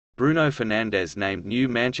Bruno Fernandes named new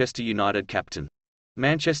Manchester United captain.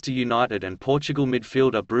 Manchester United and Portugal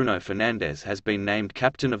midfielder Bruno Fernandes has been named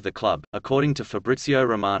captain of the club, according to Fabrizio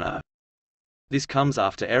Romano. This comes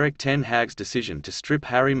after Erik ten Hag's decision to strip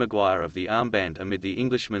Harry Maguire of the armband amid the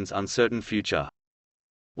Englishman's uncertain future.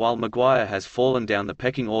 While Maguire has fallen down the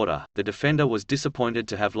pecking order, the defender was disappointed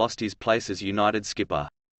to have lost his place as United skipper.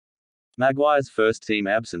 Maguire's first-team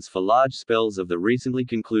absence for large spells of the recently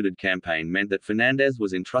concluded campaign meant that Fernandes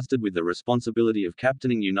was entrusted with the responsibility of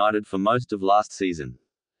captaining United for most of last season.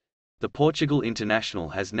 The Portugal international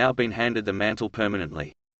has now been handed the mantle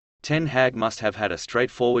permanently. Ten Hag must have had a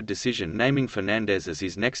straightforward decision naming Fernandes as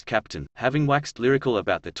his next captain, having waxed lyrical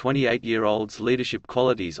about the 28-year-old's leadership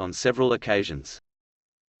qualities on several occasions.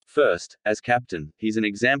 First, as captain, he's an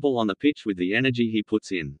example on the pitch with the energy he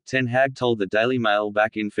puts in, Ten Hag told the Daily Mail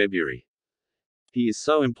back in February. He is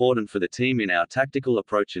so important for the team in our tactical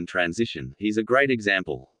approach and transition, he's a great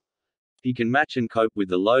example. He can match and cope with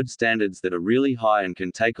the load standards that are really high and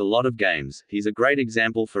can take a lot of games, he's a great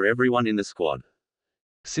example for everyone in the squad.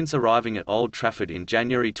 Since arriving at Old Trafford in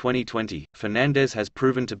January 2020, Fernandes has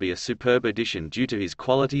proven to be a superb addition due to his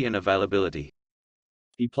quality and availability.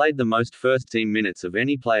 He played the most first-team minutes of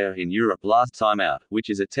any player in Europe last time out, which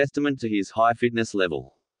is a testament to his high fitness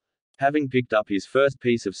level. Having picked up his first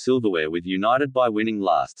piece of silverware with United by winning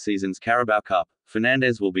last season's Carabao Cup,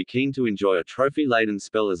 Fernandes will be keen to enjoy a trophy-laden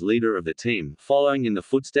spell as leader of the team, following in the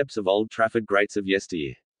footsteps of Old Trafford greats of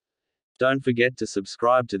yesteryear. Don't forget to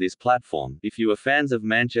subscribe to this platform if you are fans of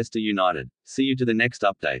Manchester United. See you to the next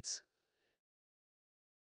updates.